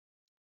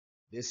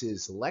This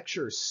is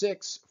lecture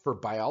 6 for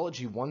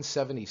Biology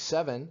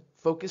 177,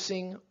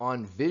 focusing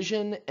on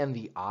vision and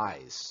the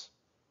eyes.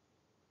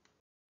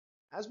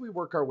 As we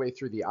work our way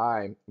through the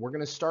eye, we're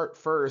going to start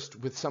first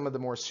with some of the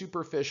more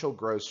superficial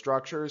growth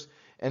structures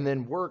and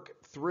then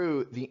work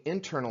through the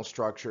internal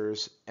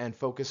structures and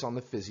focus on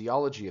the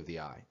physiology of the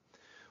eye.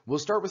 We'll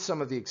start with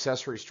some of the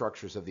accessory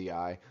structures of the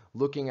eye,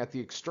 looking at the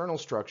external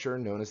structure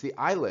known as the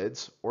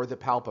eyelids or the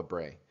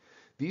palpebrae.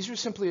 These are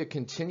simply a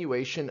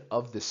continuation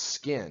of the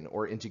skin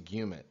or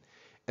integument,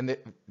 and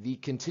the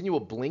continual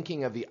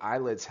blinking of the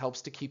eyelids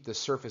helps to keep the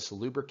surface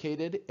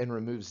lubricated and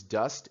removes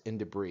dust and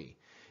debris.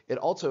 It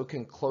also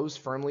can close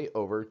firmly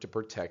over to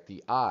protect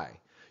the eye.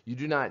 You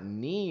do not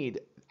need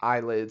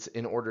eyelids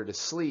in order to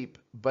sleep,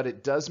 but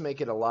it does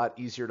make it a lot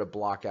easier to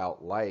block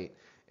out light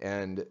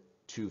and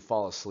to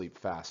fall asleep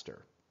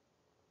faster.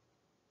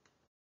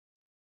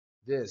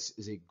 This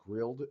is a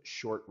grilled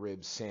short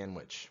rib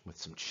sandwich with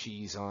some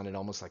cheese on it,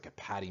 almost like a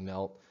patty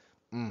melt.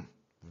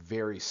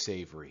 Very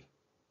savory.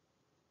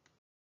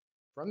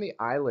 From the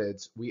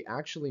eyelids, we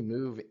actually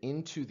move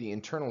into the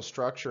internal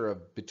structure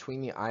of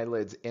between the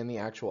eyelids and the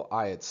actual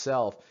eye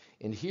itself.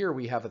 And here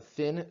we have a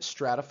thin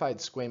stratified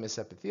squamous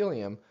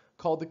epithelium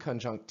called the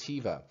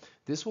conjunctiva.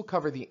 This will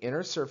cover the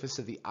inner surface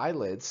of the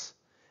eyelids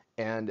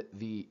and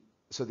the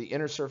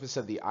inner surface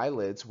of the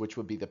eyelids, which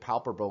would be the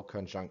palpebral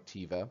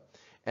conjunctiva,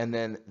 and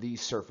then the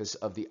surface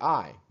of the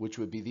eye, which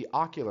would be the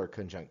ocular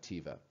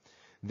conjunctiva.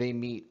 They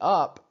meet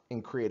up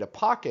and create a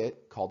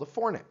pocket called a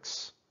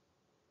fornix.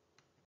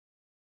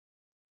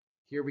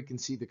 Here we can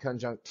see the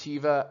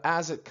conjunctiva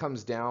as it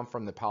comes down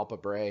from the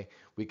palpebrae.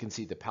 We can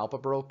see the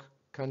palpebral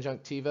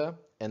conjunctiva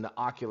and the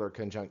ocular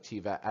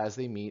conjunctiva as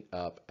they meet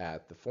up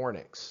at the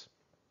fornix.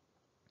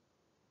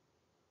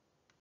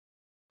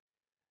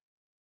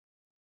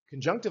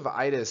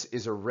 Conjunctivitis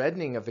is a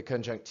reddening of the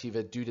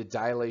conjunctiva due to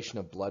dilation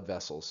of blood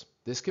vessels.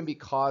 This can be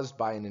caused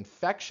by an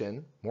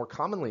infection, more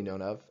commonly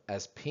known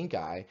as pink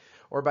eye,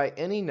 or by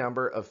any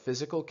number of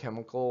physical,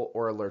 chemical,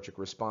 or allergic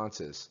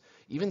responses.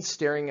 Even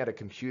staring at a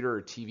computer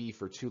or TV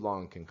for too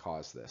long can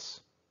cause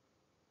this.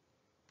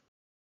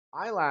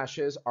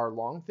 Eyelashes are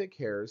long, thick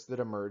hairs that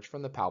emerge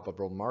from the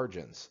palpebral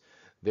margins.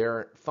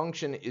 Their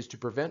function is to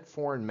prevent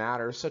foreign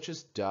matter such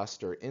as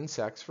dust or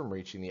insects from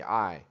reaching the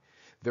eye.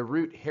 The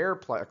root hair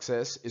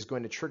plexus is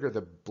going to trigger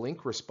the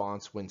blink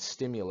response when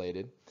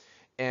stimulated,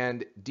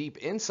 and deep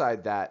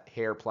inside that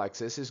hair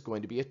plexus is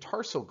going to be a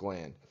tarsal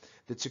gland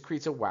that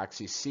secretes a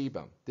waxy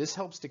sebum. This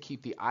helps to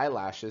keep the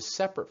eyelashes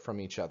separate from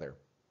each other.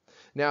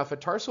 Now, if a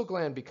tarsal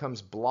gland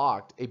becomes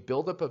blocked, a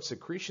buildup of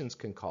secretions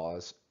can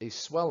cause a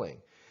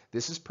swelling.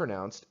 This is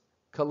pronounced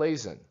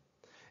chalasin.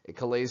 A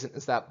chalasin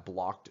is that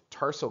blocked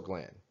tarsal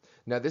gland.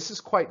 Now, this is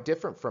quite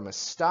different from a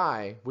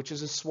stye, which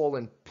is a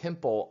swollen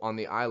pimple on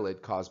the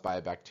eyelid caused by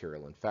a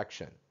bacterial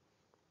infection.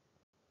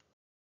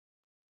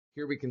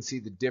 Here we can see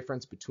the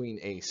difference between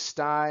a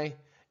stye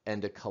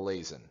and a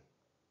chalasin.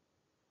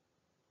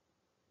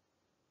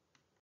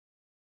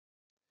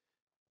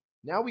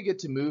 Now we get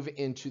to move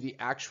into the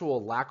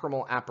actual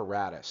lacrimal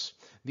apparatus.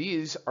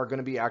 These are going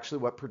to be actually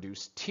what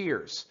produce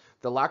tears.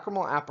 The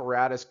lacrimal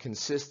apparatus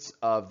consists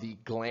of the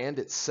gland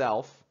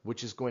itself,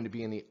 which is going to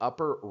be in the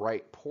upper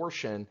right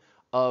portion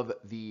of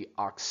the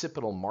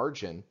occipital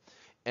margin,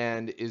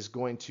 and is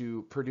going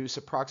to produce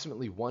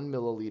approximately 1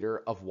 milliliter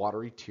of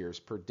watery tears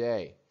per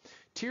day.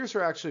 Tears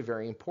are actually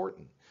very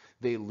important.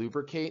 They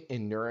lubricate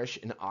and nourish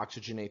and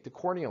oxygenate the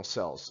corneal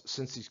cells,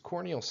 since these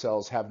corneal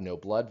cells have no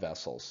blood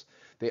vessels.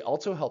 They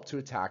also help to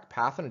attack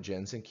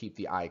pathogens and keep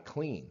the eye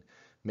clean,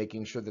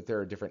 making sure that there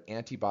are different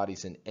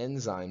antibodies and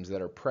enzymes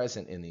that are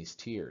present in these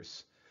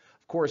tears.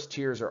 Of course,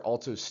 tears are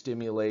also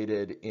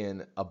stimulated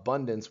in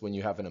abundance when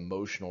you have an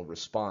emotional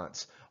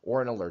response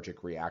or an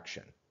allergic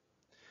reaction.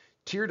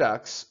 Tear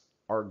ducts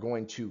are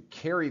going to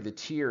carry the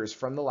tears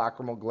from the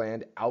lacrimal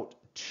gland out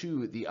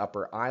to the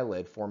upper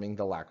eyelid, forming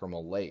the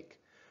lacrimal lake.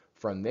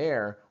 From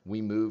there,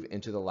 we move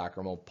into the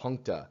lacrimal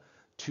puncta,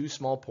 two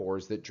small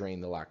pores that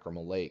drain the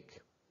lacrimal lake.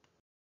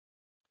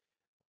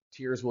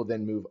 Tears will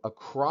then move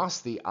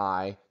across the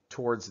eye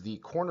towards the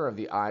corner of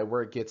the eye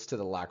where it gets to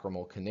the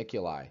lacrimal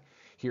caniculi.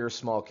 Here,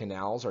 small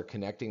canals are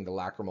connecting the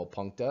lacrimal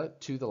puncta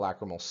to the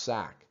lacrimal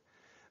sac.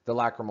 The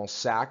lacrimal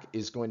sac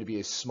is going to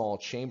be a small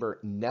chamber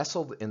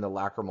nestled in the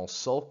lacrimal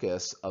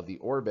sulcus of the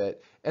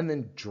orbit and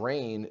then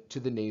drain to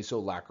the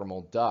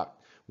nasolacrimal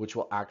duct, which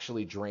will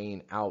actually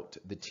drain out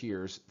the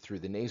tears through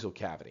the nasal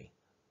cavity.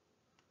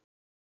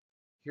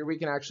 Here we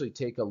can actually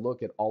take a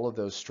look at all of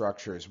those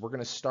structures. We're going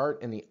to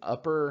start in the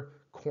upper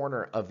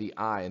corner of the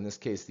eye, in this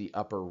case the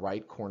upper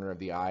right corner of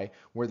the eye,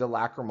 where the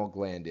lacrimal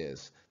gland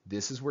is.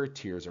 This is where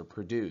tears are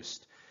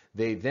produced.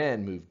 They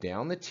then move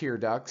down the tear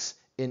ducts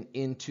and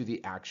into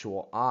the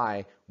actual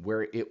eye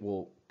where it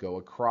will go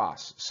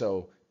across.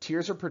 So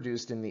tears are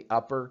produced in the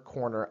upper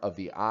corner of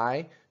the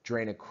eye,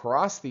 drain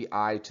across the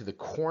eye to the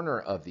corner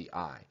of the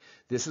eye.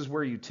 This is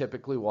where you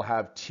typically will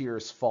have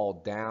tears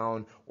fall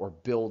down or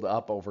build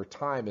up over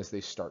time as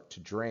they start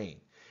to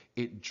drain.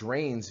 It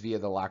drains via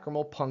the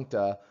lacrimal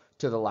puncta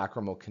to the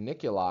lacrimal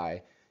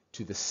caniculi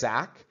to the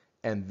sac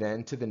and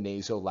then to the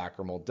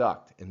nasolacrimal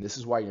duct. And this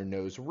is why your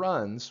nose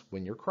runs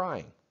when you're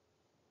crying.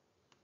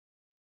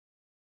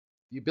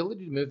 The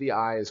ability to move the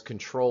eye is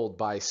controlled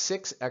by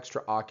 6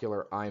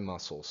 extraocular eye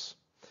muscles.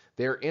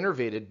 They are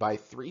innervated by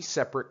 3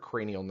 separate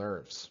cranial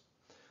nerves.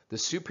 The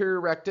superior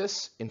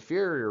rectus,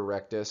 inferior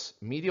rectus,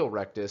 medial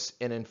rectus,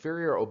 and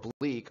inferior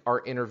oblique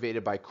are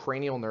innervated by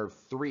cranial nerve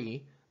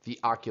 3, the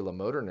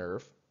oculomotor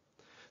nerve.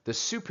 The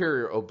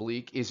superior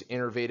oblique is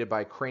innervated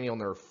by cranial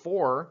nerve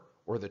 4,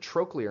 or the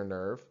trochlear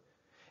nerve,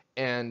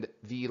 and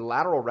the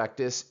lateral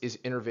rectus is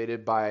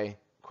innervated by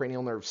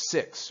cranial nerve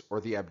 6,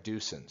 or the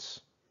abducens.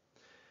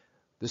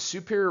 The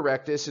superior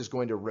rectus is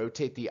going to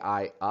rotate the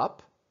eye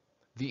up.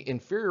 The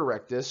inferior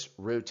rectus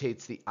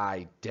rotates the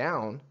eye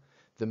down.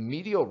 The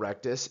medial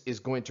rectus is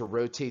going to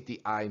rotate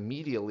the eye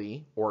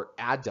medially, or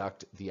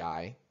adduct the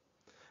eye.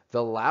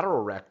 The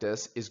lateral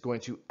rectus is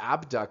going to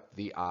abduct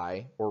the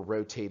eye, or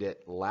rotate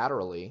it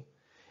laterally.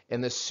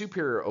 And the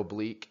superior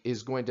oblique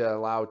is going to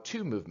allow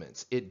 2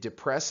 movements. It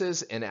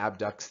depresses and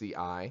abducts the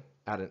eye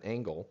at an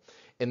angle,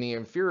 and the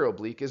inferior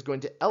oblique is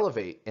going to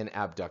elevate and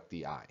abduct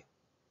the eye.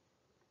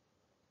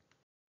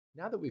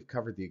 Now that we've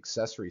covered the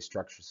accessory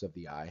structures of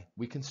the eye,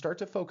 we can start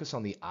to focus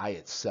on the eye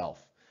itself,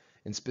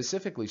 and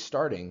specifically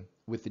starting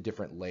with the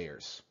different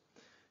layers.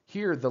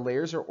 Here, the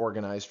layers are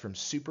organized from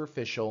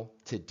superficial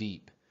to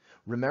deep.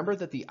 Remember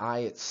that the eye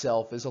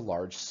itself is a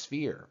large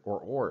sphere or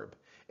orb.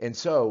 And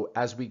so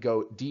as we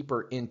go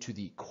deeper into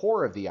the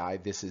core of the eye,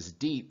 this is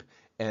deep,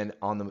 and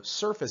on the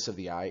surface of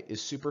the eye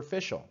is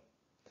superficial.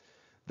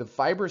 The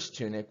fibrous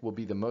tunic will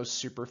be the most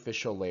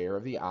superficial layer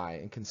of the eye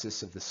and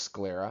consists of the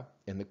sclera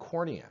and the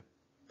cornea.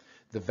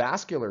 The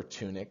vascular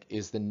tunic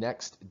is the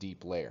next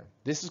deep layer.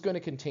 This is going to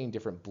contain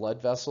different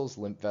blood vessels,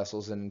 lymph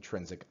vessels, and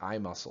intrinsic eye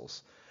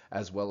muscles,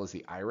 as well as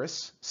the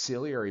iris,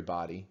 ciliary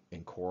body,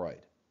 and choroid.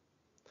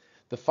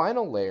 The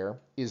final layer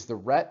is the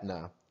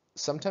retina,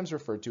 sometimes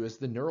referred to as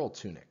the neural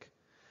tunic.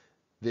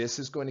 This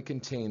is going to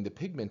contain the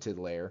pigmented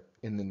layer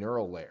in the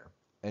neural layer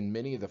and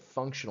many of the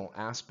functional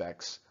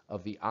aspects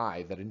of the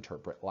eye that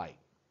interpret light.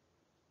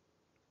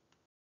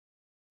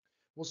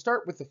 We'll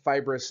start with the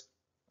fibrous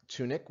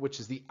tunic, which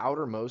is the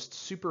outermost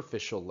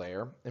superficial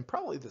layer and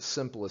probably the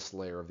simplest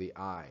layer of the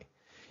eye.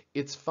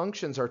 Its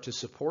functions are to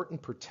support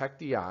and protect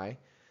the eye,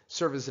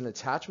 serve as an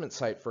attachment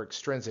site for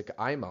extrinsic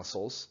eye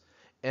muscles,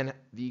 and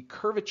the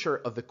curvature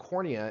of the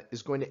cornea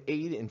is going to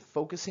aid in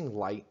focusing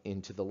light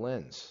into the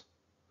lens.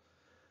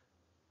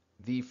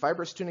 The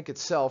fibrous tunic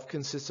itself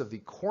consists of the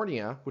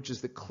cornea, which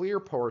is the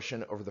clear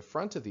portion over the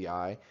front of the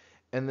eye,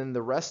 and then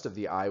the rest of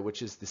the eye,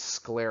 which is the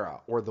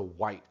sclera, or the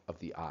white of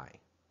the eye.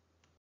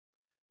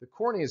 The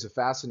cornea is a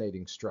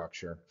fascinating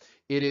structure.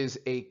 It is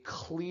a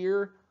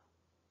clear,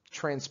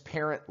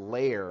 transparent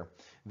layer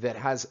that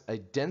has a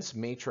dense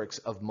matrix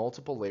of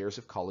multiple layers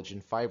of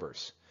collagen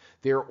fibers.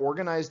 They are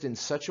organized in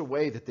such a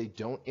way that they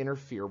don't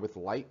interfere with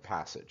light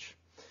passage.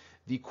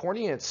 The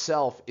cornea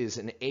itself is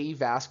an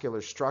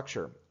avascular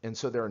structure, and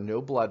so there are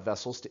no blood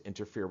vessels to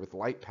interfere with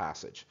light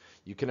passage.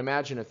 You can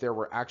imagine if there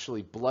were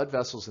actually blood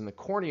vessels in the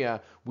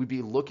cornea, we'd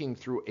be looking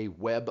through a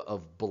web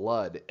of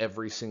blood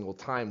every single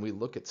time we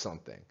look at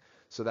something.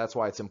 So that's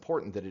why it's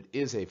important that it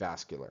is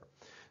avascular.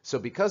 So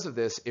because of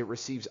this, it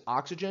receives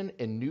oxygen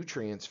and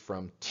nutrients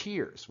from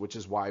tears, which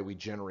is why we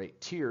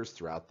generate tears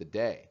throughout the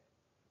day.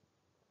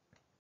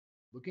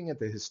 Looking at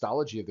the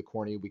histology of the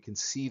cornea, we can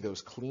see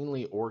those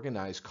cleanly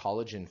organized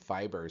collagen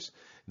fibers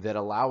that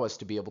allow us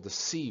to be able to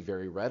see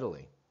very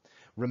readily.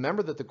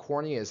 Remember that the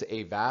cornea is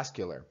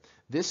avascular.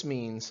 This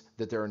means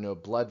that there are no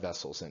blood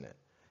vessels in it.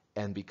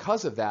 And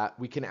because of that,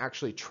 we can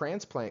actually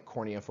transplant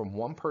cornea from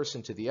one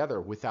person to the other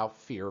without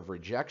fear of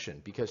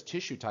rejection, because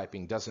tissue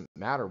typing doesn't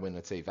matter when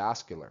it's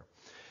avascular.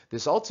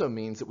 This also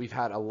means that we've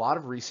had a lot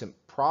of recent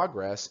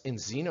progress in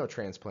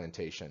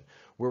xenotransplantation,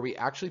 where we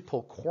actually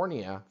pull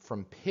cornea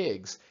from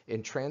pigs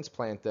and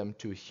transplant them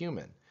to a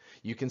human.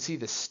 You can see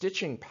the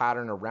stitching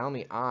pattern around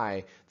the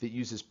eye that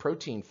uses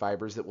protein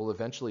fibers that will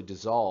eventually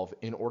dissolve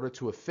in order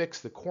to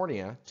affix the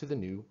cornea to the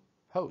new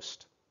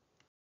host.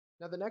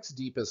 Now, the next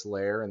deepest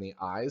layer in the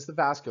eye is the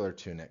vascular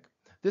tunic.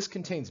 This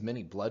contains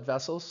many blood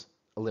vessels,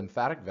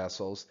 lymphatic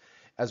vessels,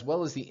 as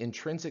well as the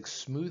intrinsic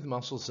smooth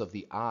muscles of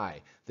the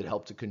eye that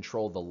help to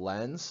control the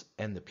lens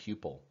and the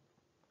pupil.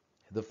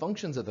 The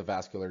functions of the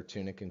vascular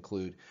tunic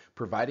include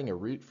providing a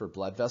route for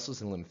blood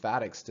vessels and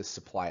lymphatics to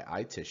supply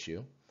eye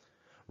tissue,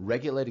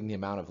 regulating the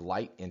amount of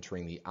light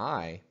entering the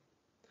eye,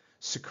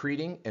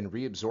 secreting and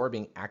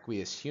reabsorbing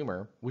aqueous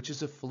humor, which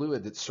is a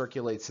fluid that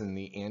circulates in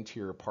the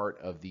anterior part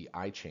of the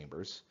eye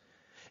chambers,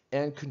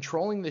 and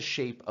controlling the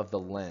shape of the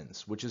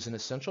lens, which is an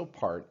essential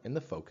part in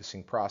the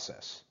focusing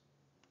process.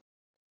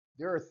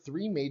 There are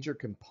 3 major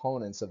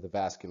components of the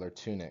vascular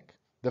tunic.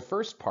 The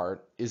first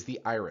part is the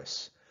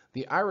iris.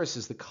 The iris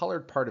is the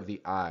colored part of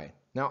the eye.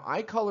 Now,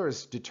 eye color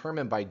is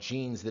determined by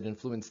genes that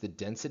influence the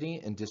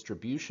density and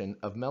distribution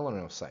of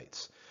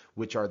melanocytes,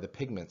 which are the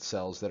pigment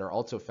cells that are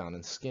also found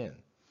in skin.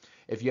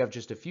 If you have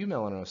just a few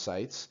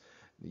melanocytes,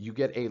 you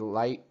get a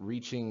light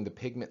reaching the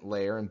pigment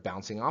layer and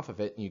bouncing off of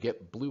it, and you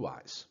get blue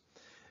eyes.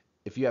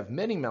 If you have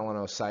many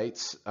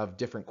melanocytes of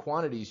different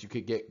quantities, you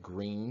could get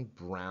green,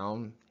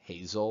 brown,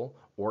 hazel,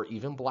 or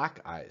even black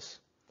eyes.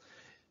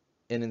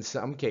 And in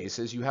some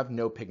cases, you have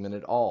no pigment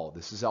at all.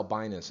 This is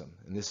albinism,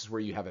 and this is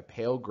where you have a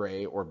pale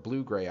gray or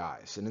blue-gray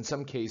eyes, and in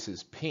some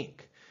cases,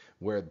 pink,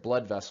 where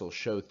blood vessels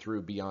show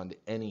through beyond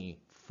any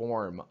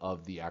form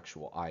of the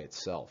actual eye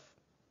itself.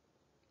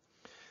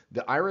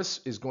 The iris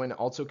is going to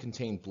also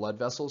contain blood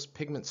vessels,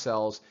 pigment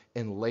cells,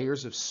 and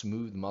layers of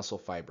smooth muscle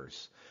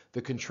fibers.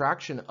 The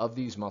contraction of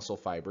these muscle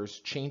fibers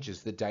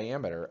changes the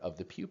diameter of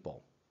the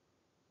pupil.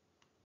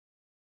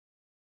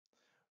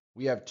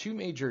 We have two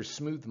major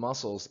smooth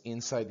muscles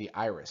inside the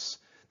iris,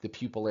 the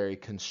pupillary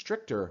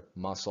constrictor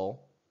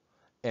muscle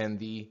and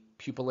the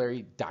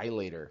pupillary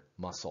dilator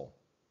muscle.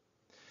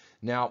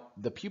 Now,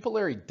 the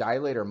pupillary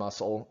dilator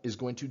muscle is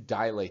going to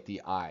dilate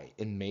the eye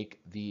and make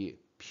the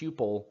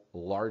pupil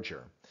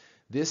larger.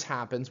 This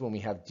happens when we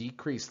have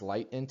decreased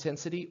light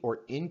intensity or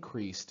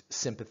increased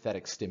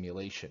sympathetic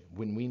stimulation.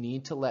 When we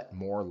need to let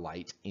more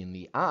light in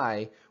the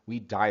eye, we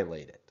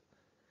dilate it.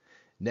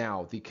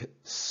 Now,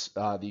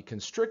 the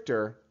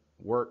constrictor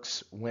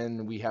works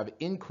when we have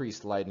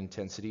increased light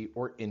intensity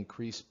or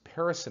increased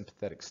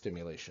parasympathetic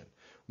stimulation,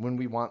 when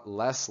we want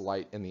less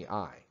light in the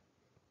eye.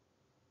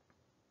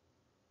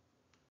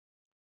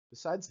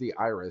 Besides the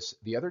iris,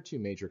 the other two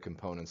major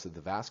components of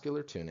the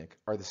vascular tunic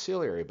are the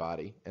ciliary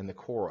body and the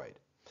choroid.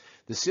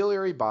 The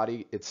ciliary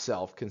body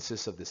itself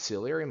consists of the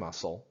ciliary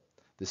muscle,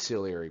 the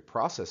ciliary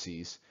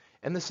processes,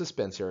 and the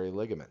suspensory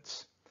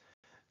ligaments.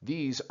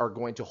 These are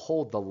going to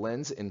hold the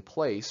lens in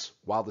place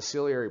while the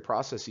ciliary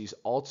processes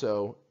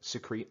also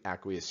secrete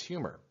aqueous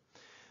humor.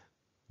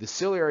 The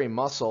ciliary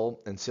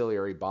muscle and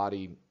ciliary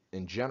body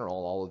in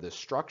general, all of this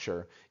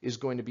structure, is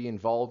going to be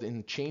involved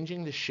in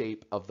changing the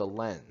shape of the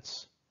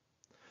lens.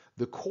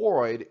 The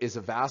choroid is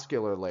a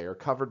vascular layer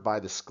covered by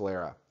the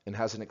sclera and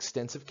has an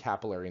extensive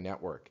capillary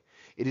network.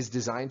 It is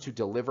designed to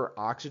deliver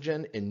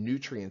oxygen and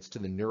nutrients to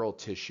the neural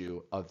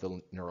tissue of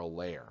the neural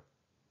layer.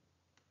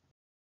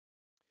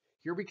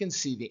 Here we can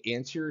see the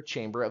anterior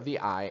chamber of the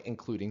eye,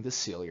 including the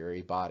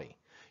ciliary body.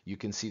 You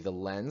can see the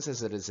lens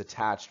as it is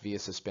attached via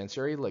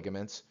suspensory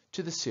ligaments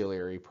to the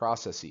ciliary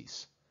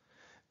processes.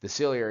 The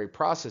ciliary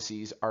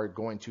processes are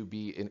going to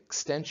be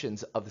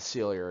extensions of the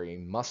ciliary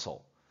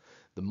muscle.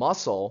 The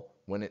muscle,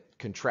 when it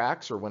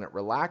contracts or when it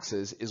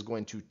relaxes, is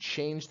going to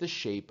change the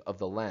shape of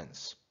the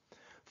lens.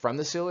 From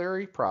the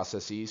ciliary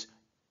processes,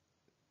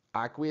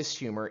 aqueous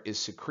humor is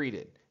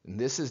secreted. And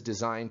this is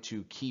designed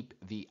to keep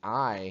the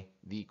eye,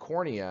 the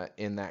cornea,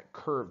 in that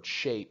curved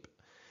shape,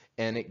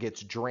 and it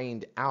gets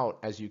drained out,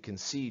 as you can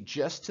see,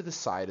 just to the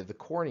side of the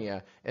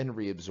cornea and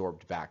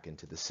reabsorbed back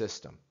into the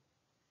system.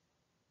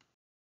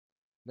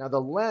 Now the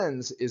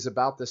lens is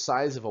about the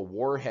size of a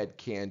warhead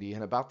candy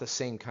and about the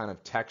same kind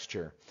of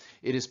texture.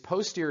 It is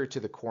posterior to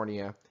the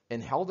cornea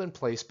and held in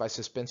place by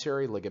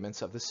suspensory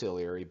ligaments of the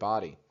ciliary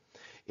body.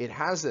 It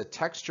has a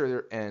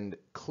texture and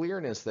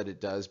clearness that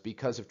it does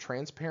because of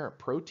transparent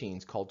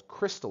proteins called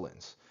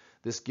crystallins.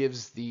 This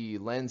gives the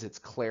lens its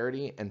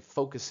clarity and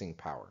focusing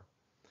power.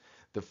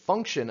 The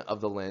function of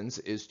the lens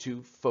is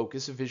to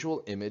focus a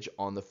visual image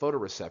on the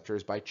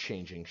photoreceptors by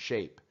changing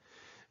shape.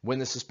 When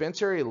the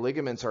suspensory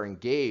ligaments are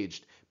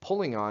engaged,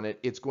 pulling on it,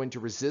 it's going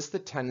to resist the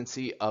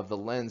tendency of the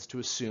lens to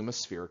assume a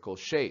spherical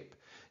shape.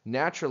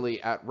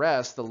 Naturally, at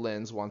rest, the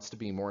lens wants to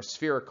be more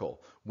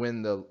spherical.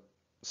 When the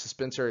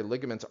suspensory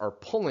ligaments are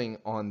pulling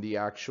on the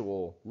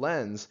actual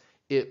lens,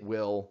 it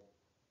will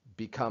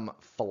become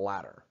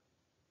flatter.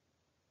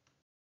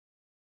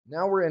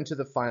 Now we're into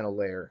the final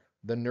layer,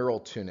 the neural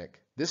tunic.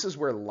 This is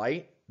where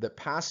light that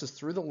passes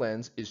through the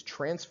lens is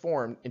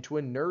transformed into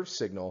a nerve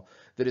signal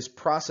that is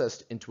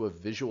processed into a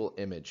visual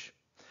image.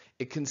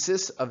 It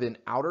consists of an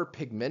outer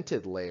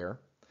pigmented layer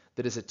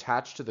that is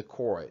attached to the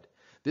choroid.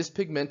 This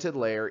pigmented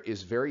layer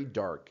is very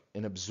dark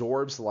and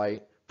absorbs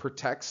light,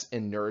 protects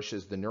and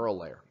nourishes the neural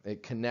layer.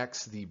 It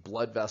connects the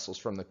blood vessels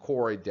from the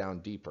choroid down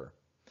deeper.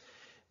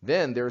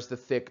 Then there's the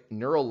thick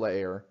neural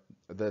layer,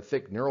 the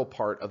thick neural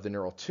part of the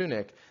neural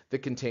tunic that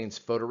contains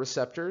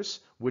photoreceptors,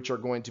 which are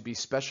going to be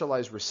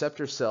specialized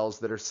receptor cells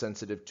that are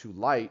sensitive to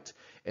light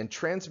and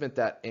transmit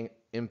that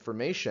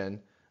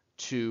information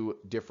to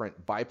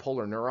different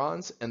bipolar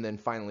neurons and then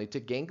finally to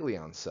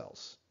ganglion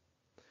cells.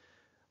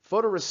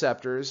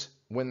 Photoreceptors,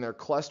 when they're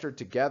clustered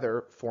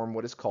together, form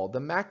what is called the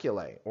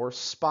maculae or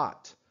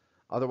spot,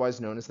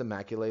 otherwise known as the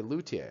maculae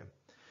luteae.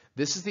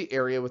 This is the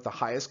area with the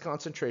highest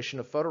concentration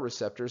of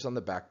photoreceptors on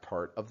the back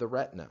part of the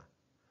retina.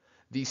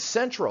 The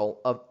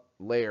central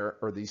layer,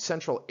 or the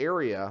central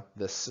area,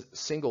 the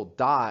single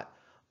dot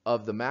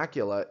of the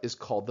macula, is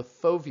called the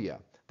fovea.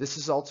 This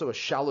is also a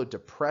shallow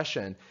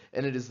depression,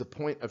 and it is the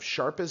point of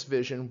sharpest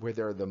vision where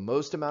there are the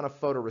most amount of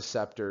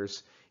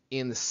photoreceptors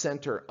in the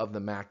center of the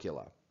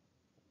macula.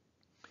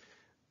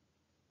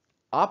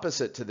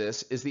 Opposite to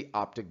this is the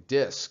optic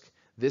disc.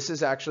 This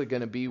is actually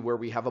going to be where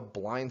we have a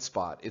blind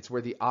spot. It's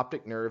where the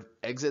optic nerve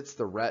exits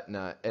the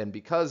retina, and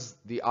because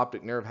the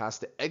optic nerve has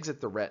to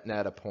exit the retina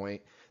at a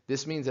point,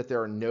 this means that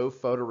there are no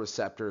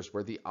photoreceptors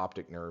where the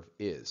optic nerve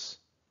is.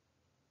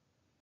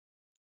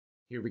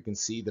 Here we can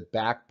see the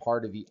back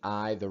part of the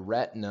eye, the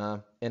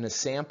retina, and a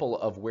sample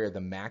of where the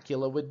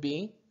macula would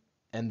be,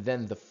 and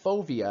then the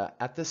fovea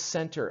at the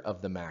center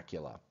of the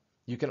macula.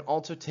 You can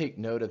also take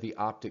note of the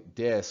optic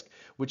disc,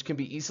 which can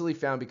be easily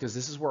found because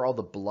this is where all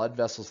the blood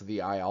vessels of the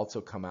eye also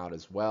come out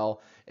as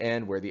well,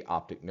 and where the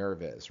optic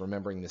nerve is,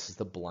 remembering this is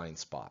the blind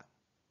spot.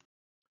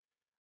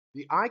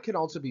 The eye can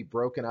also be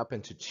broken up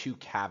into two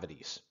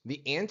cavities.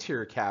 The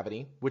anterior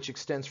cavity, which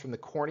extends from the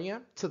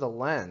cornea to the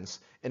lens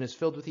and is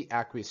filled with the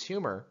aqueous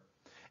humor,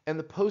 and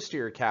the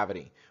posterior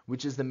cavity,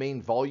 which is the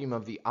main volume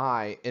of the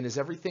eye and is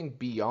everything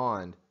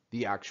beyond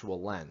the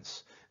actual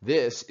lens.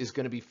 This is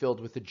going to be filled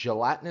with the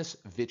gelatinous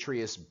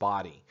vitreous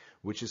body,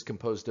 which is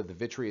composed of the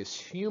vitreous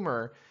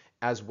humor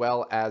as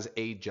well as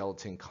a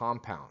gelatin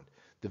compound.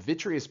 The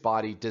vitreous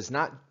body does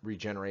not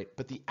regenerate,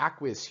 but the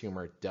aqueous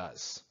humor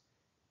does.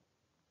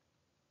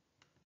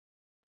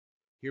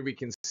 Here we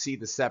can see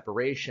the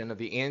separation of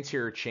the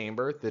anterior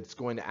chamber that's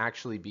going to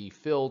actually be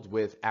filled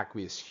with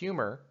aqueous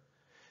humor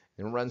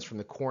and runs from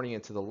the cornea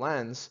to the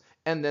lens,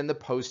 and then the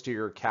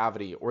posterior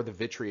cavity or the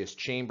vitreous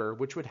chamber,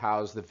 which would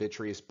house the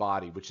vitreous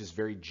body, which is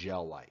very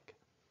gel-like.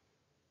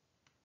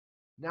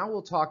 Now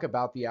we'll talk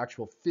about the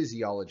actual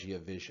physiology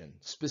of vision,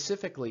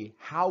 specifically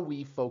how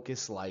we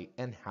focus light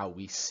and how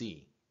we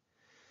see.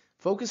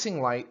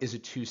 Focusing light is a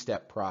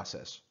two-step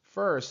process.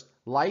 First,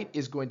 light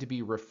is going to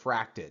be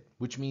refracted,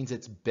 which means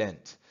it's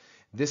bent.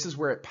 This is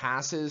where it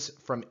passes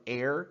from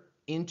air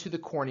into the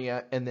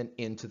cornea and then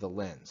into the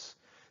lens.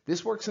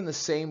 This works in the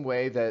same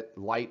way that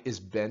light is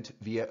bent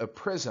via a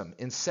prism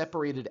and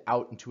separated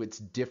out into its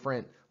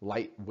different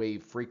light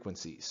wave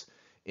frequencies.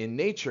 In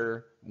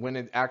nature, when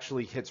it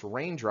actually hits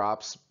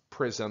raindrops,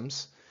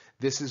 prisms,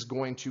 this is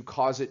going to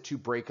cause it to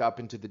break up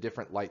into the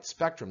different light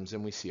spectrums,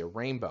 and we see a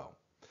rainbow.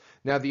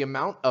 Now, the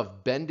amount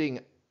of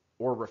bending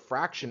or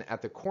refraction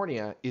at the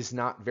cornea is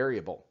not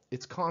variable.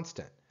 It's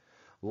constant.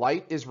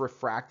 Light is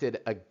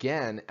refracted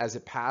again as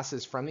it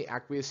passes from the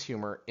aqueous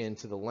humor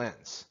into the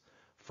lens.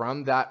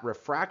 From that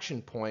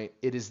refraction point,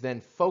 it is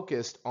then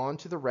focused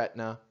onto the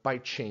retina by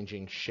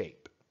changing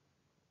shape.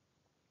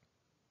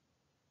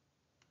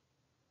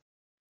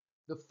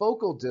 The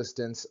focal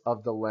distance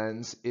of the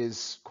lens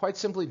is quite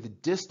simply the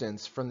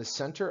distance from the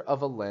center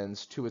of a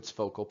lens to its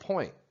focal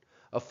point.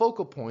 A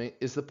focal point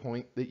is the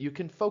point that you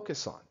can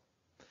focus on.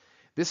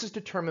 This is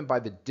determined by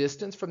the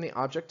distance from the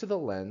object to the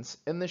lens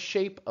and the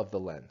shape of the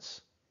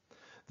lens.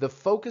 The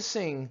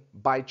focusing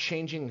by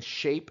changing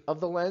shape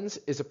of the lens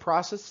is a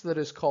process that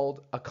is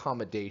called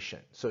accommodation.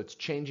 So it's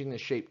changing the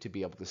shape to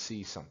be able to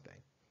see something.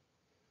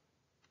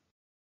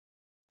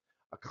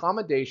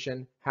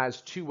 Accommodation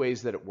has two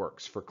ways that it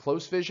works, for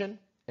close vision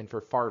and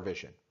for far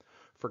vision.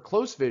 For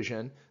close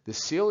vision, the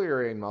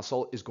ciliary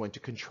muscle is going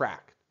to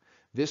contract.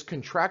 This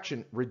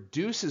contraction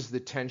reduces the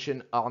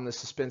tension on the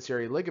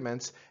suspensory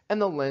ligaments and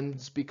the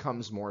lens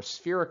becomes more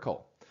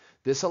spherical.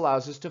 This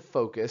allows us to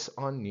focus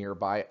on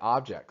nearby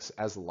objects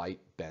as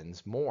light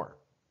bends more.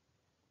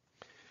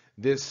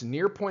 This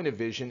near point of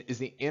vision is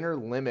the inner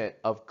limit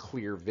of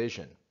clear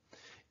vision,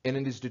 and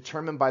it is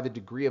determined by the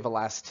degree of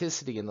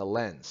elasticity in the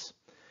lens.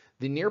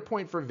 The near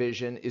point for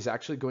vision is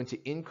actually going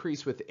to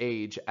increase with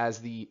age as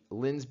the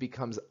lens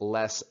becomes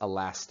less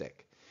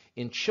elastic.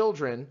 In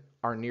children,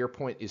 our near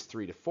point is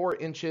 3 to 4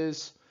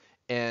 inches,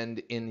 and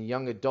in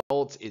young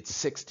adults, it's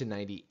 6 to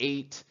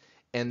 98.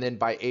 And then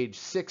by age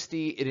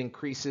 60, it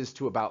increases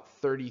to about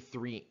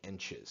 33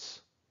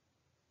 inches.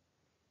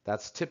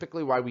 That's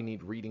typically why we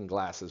need reading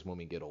glasses when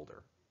we get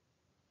older.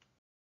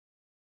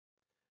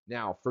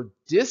 Now, for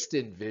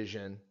distant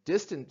vision,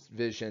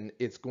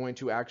 it's going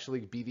to actually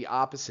be the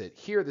opposite.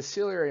 Here, the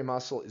ciliary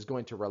muscle is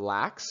going to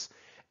relax,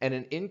 and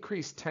an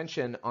increased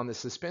tension on the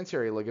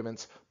suspensory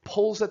ligaments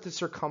pulls at the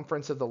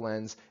circumference of the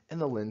lens,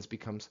 and the lens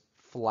becomes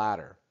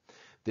flatter.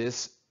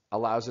 This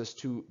allows us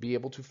to be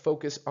able to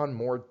focus on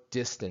more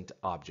distant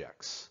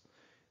objects.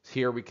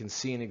 Here we can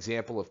see an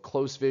example of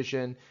close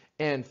vision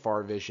and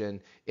far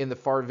vision. In the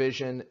far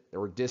vision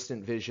or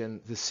distant vision,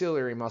 the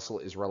ciliary muscle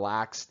is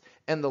relaxed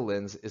and the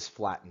lens is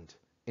flattened.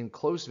 In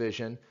close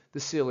vision, the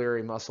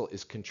ciliary muscle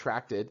is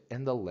contracted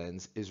and the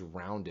lens is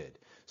rounded.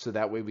 So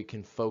that way we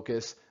can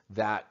focus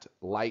that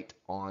light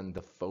on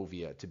the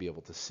fovea to be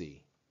able to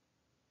see.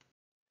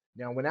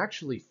 Now, when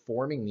actually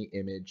forming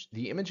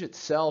the image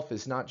itself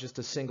is not just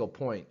a single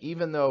point.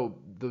 Even though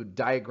the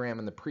diagram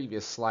in the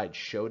previous slide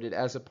showed it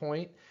as a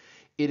point,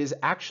 it is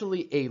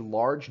actually a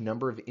large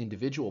number of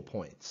individual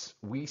points.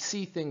 We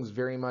see things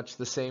very much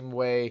the same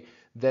way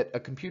that a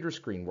computer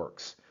screen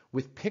works,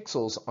 with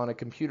pixels on a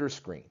computer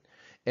screen.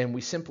 And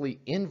we simply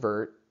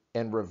invert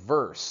and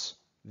reverse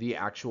the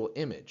actual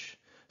image.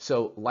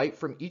 So light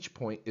from each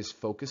point is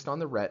focused on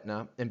the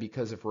retina, and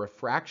because of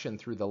refraction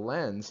through the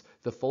lens,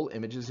 the full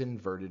image is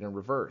inverted and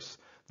reversed.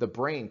 The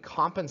brain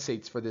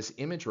compensates for this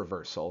image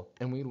reversal,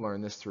 and we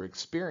learn this through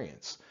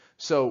experience.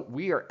 So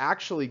we are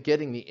actually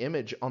getting the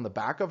image on the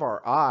back of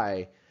our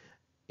eye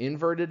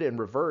inverted and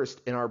reversed,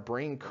 and our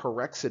brain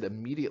corrects it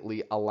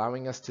immediately,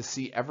 allowing us to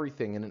see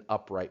everything in an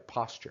upright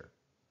posture.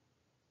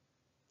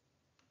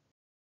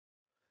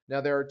 Now,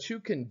 there are two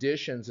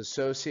conditions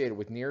associated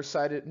with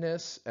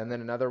nearsightedness, and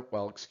then another,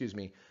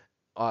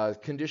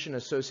 condition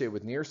associated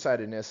with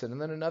nearsightedness,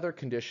 and then another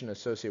condition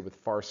associated with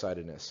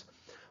farsightedness.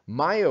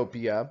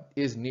 Myopia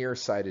is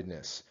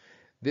nearsightedness.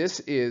 This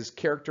is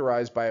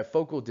characterized by a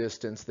focal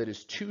distance that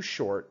is too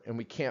short and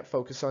we can't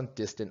focus on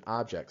distant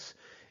objects.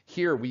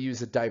 Here we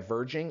use a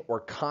diverging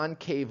or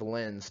concave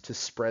lens to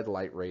spread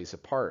light rays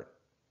apart.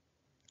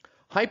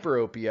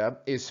 Hyperopia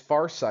is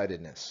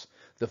farsightedness.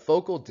 The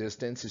focal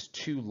distance is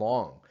too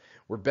long.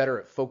 We're better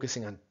at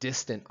focusing on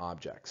distant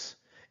objects.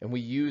 And we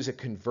use a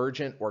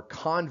convergent or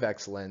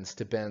convex lens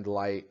to bend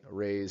light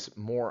rays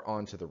more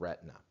onto the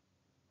retina.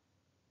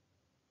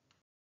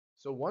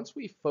 So once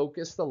we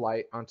focus the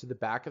light onto the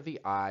back of the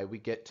eye, we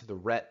get to the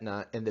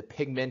retina and the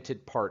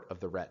pigmented part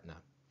of the retina.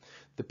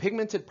 The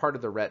pigmented part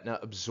of the retina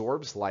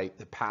absorbs light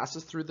that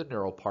passes through the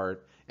neural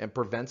part and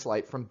prevents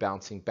light from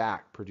bouncing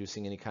back,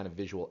 producing any kind of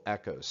visual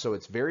echoes. So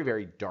it's very,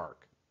 very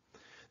dark.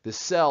 The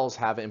cells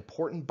have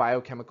important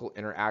biochemical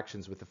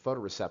interactions with the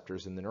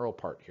photoreceptors in the neural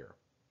part here.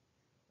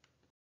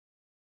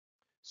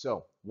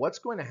 So what's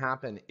going to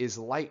happen is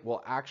light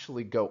will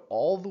actually go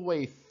all the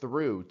way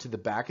through to the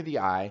back of the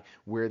eye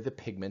where the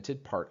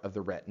pigmented part of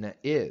the retina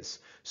is.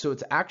 So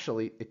it's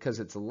actually, because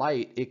it's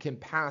light, it can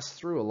pass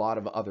through a lot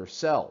of other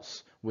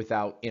cells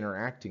without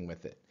interacting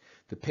with it.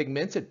 The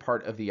pigmented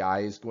part of the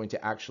eye is going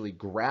to actually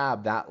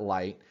grab that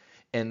light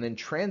and then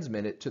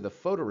transmit it to the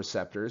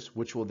photoreceptors,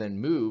 which will then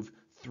move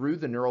through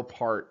the neural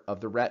part of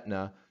the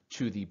retina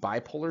to the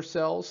bipolar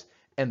cells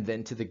and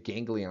then to the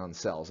ganglion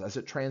cells as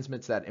it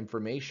transmits that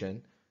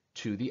information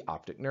to the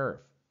optic nerve.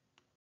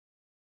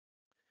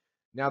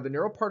 Now, the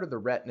neural part of the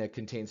retina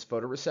contains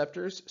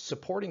photoreceptors,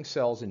 supporting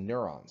cells, and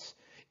neurons.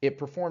 It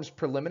performs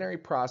preliminary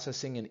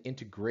processing and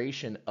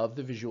integration of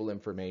the visual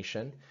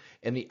information,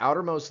 and the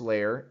outermost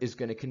layer is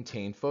going to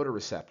contain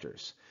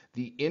photoreceptors.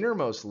 The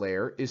innermost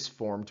layer is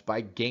formed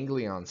by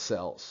ganglion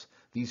cells.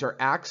 These are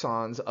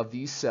axons of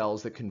these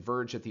cells that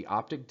converge at the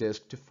optic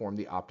disc to form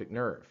the optic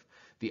nerve.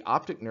 The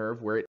optic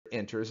nerve, where it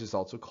enters, is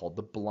also called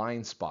the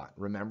blind spot.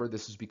 Remember,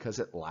 this is because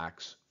it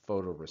lacks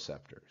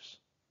photoreceptors.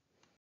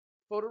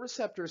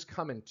 Photoreceptors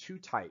come in two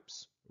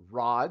types.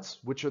 Rods,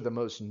 which are the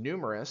most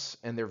numerous,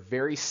 and they're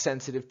very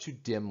sensitive to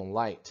dim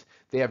light.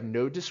 They have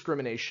no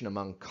discrimination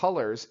among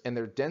colors, and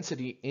their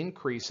density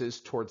increases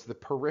towards the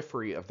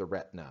periphery of the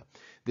retina.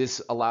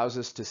 This allows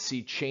us to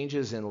see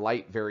changes in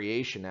light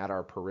variation at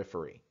our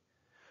periphery.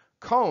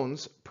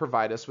 Cones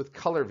provide us with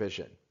color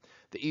vision.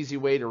 The easy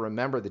way to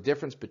remember the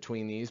difference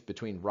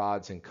between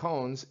rods and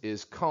cones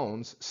is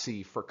cones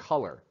see for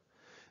color.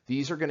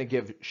 These are going to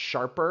give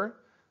sharper,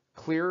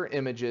 clearer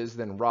images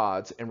than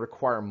rods and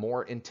require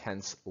more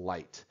intense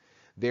light.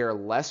 They are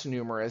less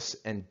numerous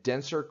and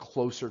denser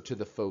closer to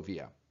the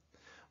fovea.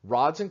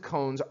 Rods and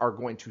cones are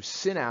going to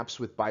synapse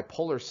with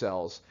bipolar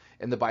cells,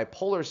 and the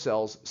bipolar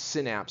cells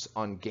synapse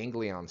on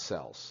ganglion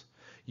cells.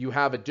 You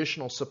have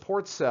additional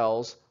support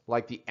cells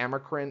like the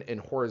amacrine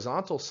and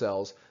horizontal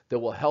cells that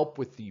will help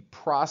with the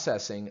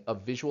processing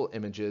of visual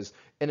images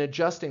and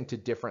adjusting to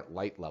different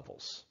light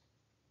levels.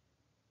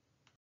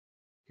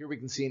 Here we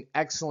can see an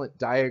excellent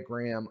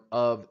diagram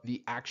of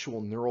the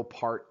actual neural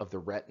part of the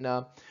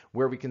retina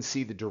where we can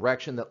see the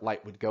direction that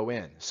light would go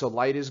in. So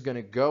light is going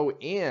to go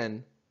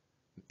in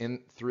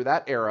through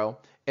that arrow,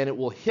 and it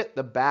will hit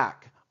the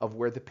back of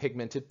where the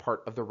pigmented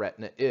part of the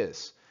retina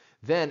is.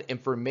 Then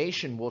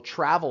information will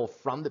travel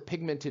from the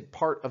pigmented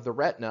part of the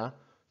retina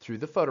through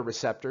the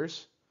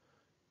photoreceptors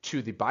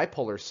to the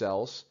bipolar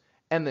cells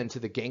and then to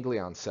the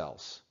ganglion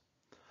cells.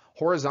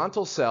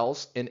 Horizontal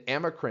cells and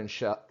amacrine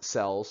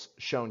cells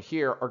shown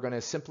here are going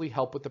to simply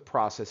help with the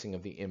processing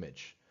of the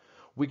image.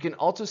 We can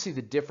also see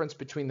the difference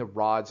between the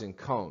rods and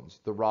cones,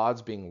 the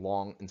rods being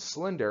long and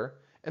slender,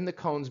 and the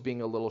cones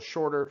being a little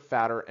shorter,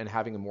 fatter, and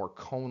having a more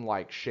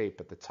cone-like shape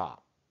at the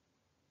top.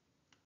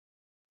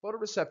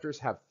 Photoreceptors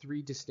have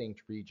three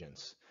distinct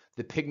regions.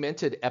 The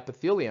pigmented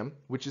epithelium,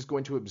 which is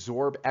going to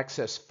absorb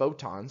excess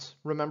photons.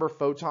 Remember,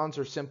 photons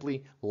are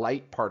simply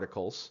light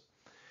particles.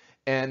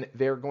 And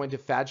they're going to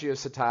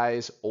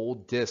phagocytize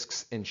old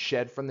discs and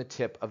shed from the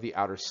tip of the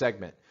outer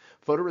segment.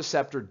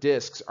 Photoreceptor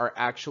discs are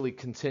actually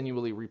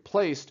continually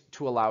replaced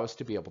to allow us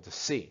to be able to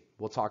see.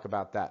 We'll talk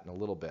about that in a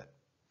little bit.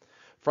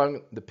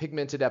 From the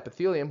pigmented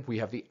epithelium, we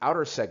have the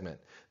outer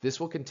segment. This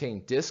will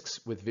contain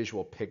discs with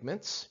visual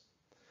pigments.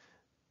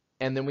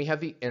 And then we have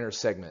the inner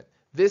segment.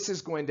 This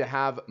is going to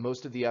have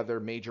most of the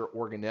other major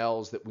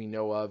organelles that we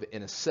know of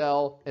in a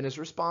cell and is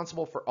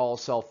responsible for all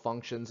cell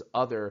functions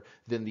other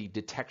than the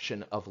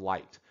detection of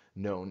light,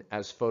 known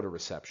as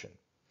photoreception.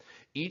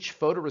 Each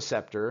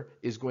photoreceptor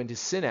is going to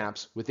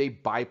synapse with a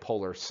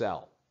bipolar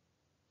cell.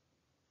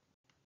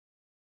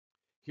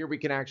 Here we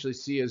can actually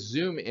see a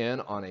zoom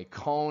in on a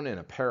cone and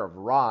a pair of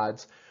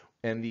rods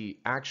and the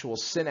actual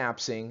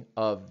synapsing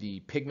of the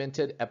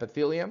pigmented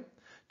epithelium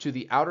to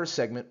the outer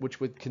segment, which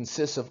would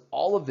consist of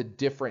all of the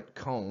different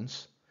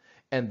cones,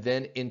 and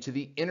then into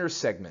the inner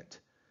segment,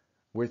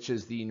 which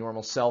is the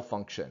normal cell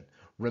function.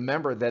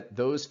 Remember that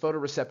those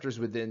photoreceptors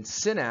would then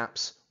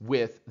synapse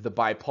with the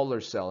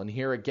bipolar cell. And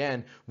here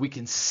again, we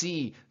can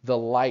see the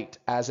light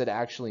as it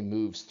actually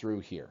moves through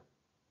here.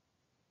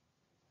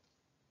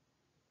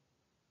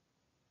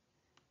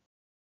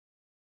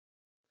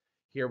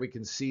 Here we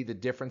can see the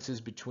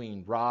differences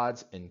between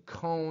rods and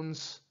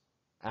cones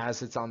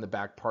as it's on the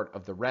back part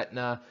of the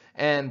retina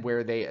and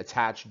where they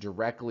attach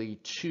directly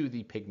to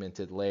the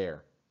pigmented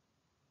layer.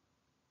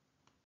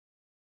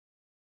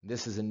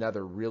 This is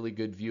another really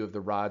good view of the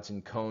rods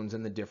and cones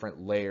and the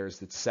different layers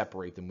that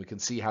separate them. We can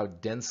see how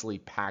densely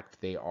packed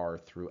they are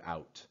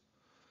throughout.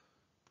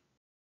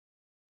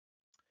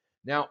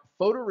 Now,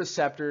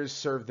 photoreceptors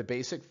serve the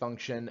basic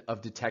function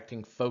of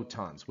detecting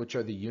photons, which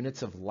are the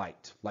units of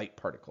light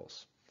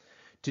particles.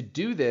 To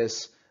do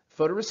this,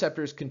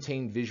 photoreceptors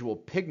contain visual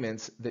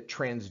pigments that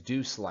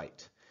transduce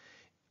light.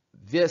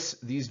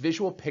 These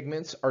visual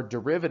pigments are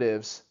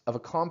derivatives of a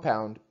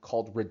compound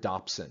called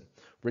rhodopsin.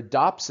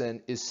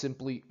 Rhodopsin is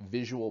simply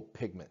visual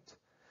pigment.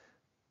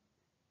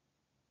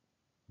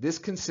 This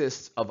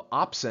consists of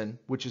opsin,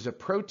 which is a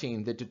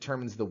protein that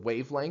determines the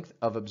wavelength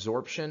of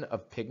absorption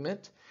of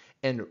pigment,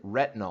 and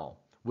retinol,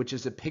 which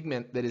is a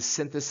pigment that is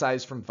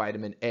synthesized from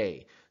vitamin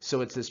A.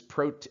 So it's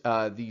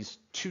these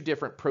two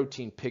different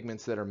protein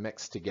pigments that are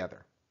mixed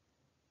together.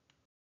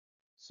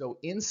 So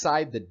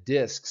inside the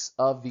discs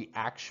of the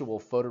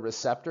actual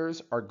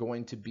photoreceptors are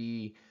going to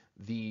be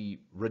the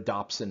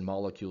rhodopsin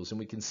molecules, and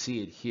we can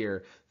see it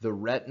here, the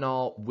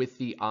retinol with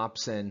the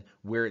opsin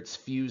where it's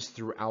fused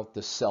throughout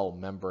the cell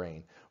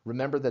membrane.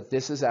 Remember that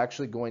this is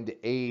actually going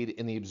to aid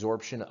in the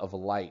absorption of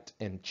light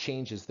and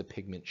changes the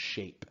pigment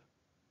shape.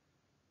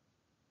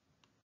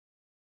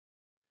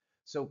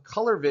 So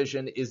color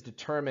vision is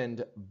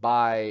determined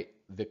by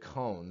the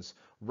cones.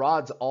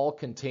 Rods all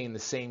contain the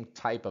same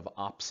type of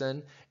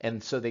opsin,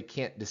 and so they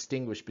can't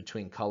distinguish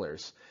between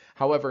colors.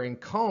 However, in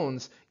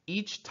cones,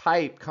 each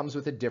type comes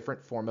with a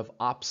different form of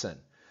opsin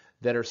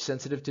that are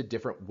sensitive to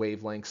different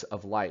wavelengths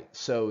of light.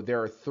 So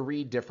there are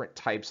 3 different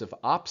types of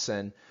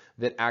opsin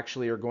that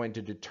actually are going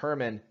to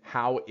determine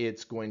how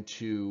it's going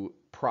to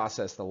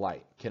process the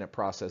light. Can it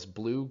process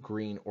blue,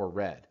 green, or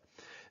red?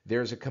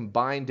 There's a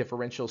combined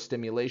differential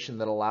stimulation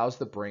that allows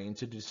the brain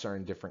to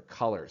discern different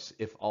colors.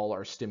 If all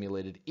are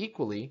stimulated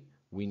equally,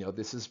 we know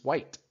this is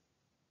white.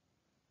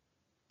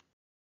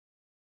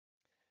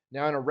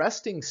 Now, in a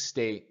resting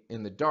state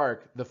in the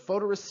dark, the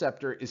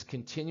photoreceptor is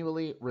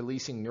continually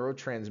releasing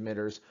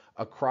neurotransmitters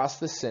across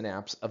the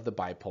synapse of the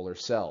bipolar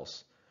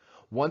cells.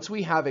 Once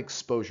we have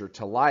exposure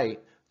to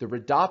light, the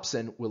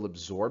rhodopsin will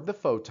absorb the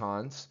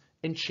photons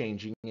and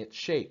changing its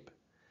shape.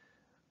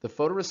 The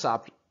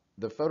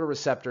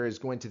photoreceptor is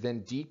going to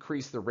then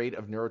decrease the rate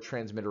of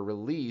neurotransmitter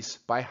release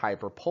by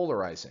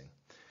hyperpolarizing.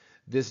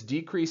 This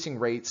decreasing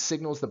rate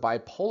signals the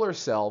bipolar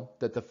cell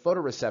that the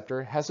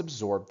photoreceptor has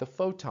absorbed the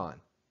photon.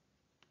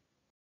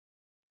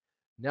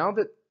 Now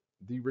that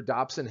the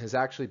rhodopsin has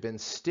actually been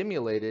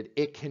stimulated,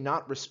 it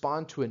cannot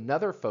respond to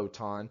another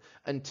photon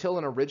until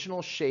an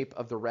original shape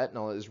of the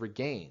retinal is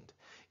regained.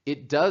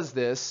 It does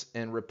this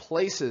and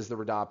replaces the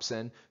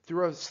rhodopsin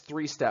through a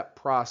 3-step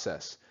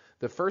process.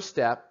 The first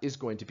step is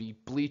going to be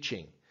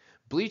bleaching.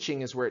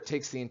 Bleaching is where it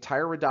takes the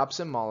entire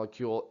rhodopsin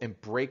molecule and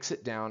breaks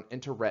it down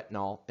into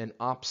retinol and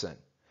opsin.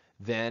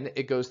 Then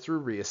it goes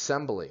through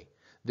reassembly.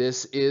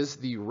 This is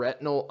the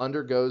retinal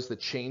undergoes the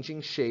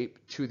changing shape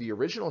to the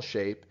original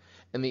shape,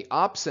 and the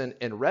opsin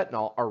and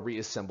retinol are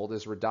reassembled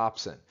as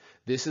rhodopsin.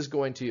 This is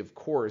going to, of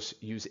course,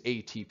 use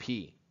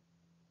ATP.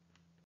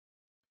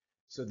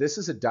 So this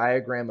is a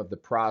diagram of the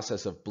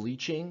process of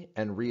bleaching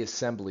and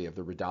reassembly of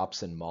the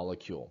rhodopsin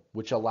molecule,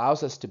 which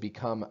allows us to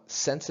become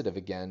sensitive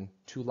again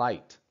to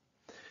light.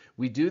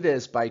 We do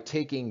this by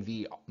taking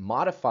the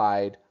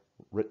modified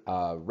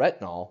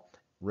retinol,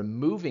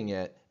 removing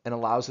it, and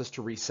allows us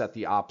to reset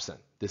the opsin.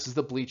 This is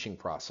the bleaching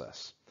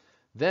process.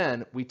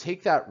 Then we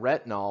take that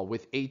retinol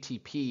with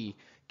ATP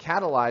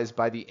catalyzed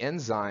by the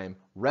enzyme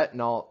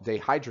retinol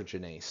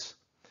dehydrogenase,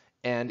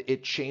 and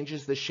it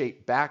changes the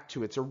shape back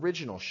to its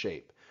original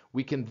shape.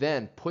 We can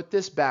then put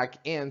this back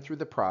in through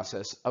the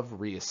process of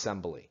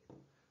reassembly.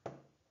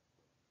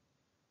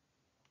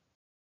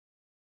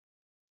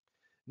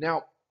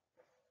 Now,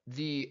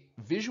 the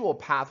visual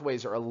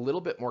pathways are a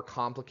little bit more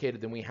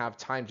complicated than we have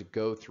time to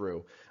go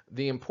through.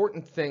 The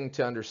important thing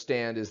to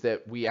understand is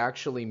that we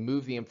actually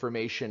move the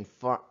information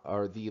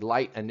or the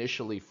light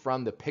initially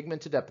from the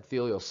pigmented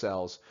epithelial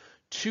cells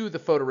to the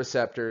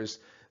photoreceptors,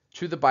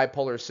 to the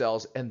bipolar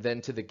cells, and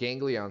then to the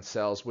ganglion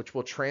cells, which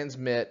will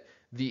transmit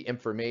the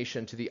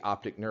information to the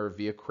optic nerve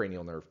via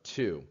cranial nerve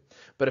 2.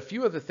 But a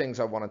few of the things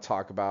I want to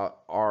talk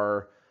about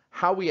are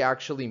how we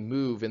actually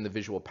move in the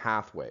visual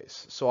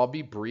pathways. So I'll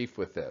be brief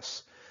with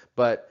this.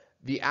 But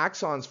the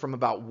axons from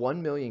about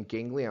 1 million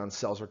ganglion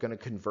cells are going to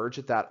converge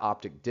at that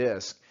optic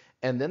disc,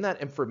 and then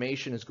that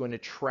information is going to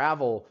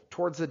travel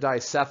towards the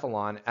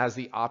dicephalon as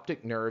the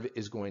optic nerve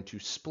is going to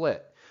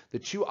split. The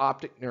 2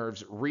 optic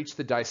nerves reach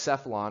the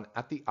dicephalon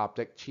at the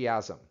optic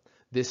chiasm.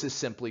 This is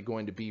simply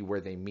going to be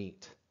where they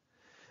meet.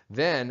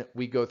 Then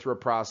we go through a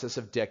process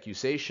of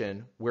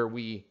decussation where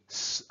we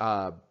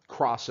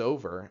cross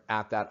over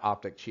at that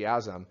optic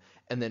chiasm,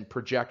 and then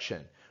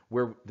projection,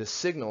 where the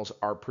signals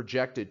are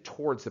projected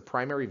towards the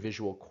primary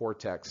visual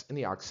cortex in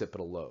the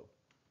occipital lobe.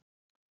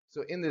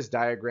 So in this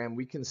diagram,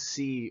 we can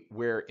see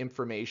where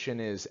information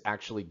is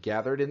actually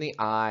gathered in the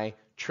eye,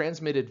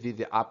 transmitted via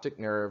the optic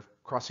nerve,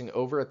 crossing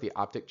over at the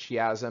optic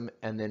chiasm,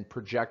 and then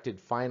projected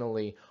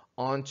finally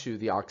onto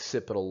the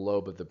occipital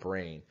lobe of the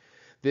brain.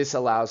 This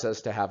allows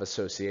us to have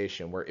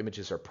association, where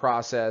images are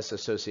processed,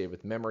 associated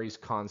with memories,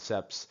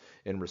 concepts,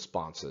 and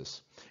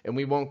responses. And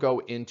we won't go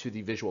into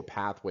the visual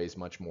pathways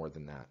much more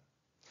than that.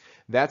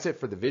 That's it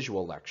for the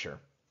visual lecture.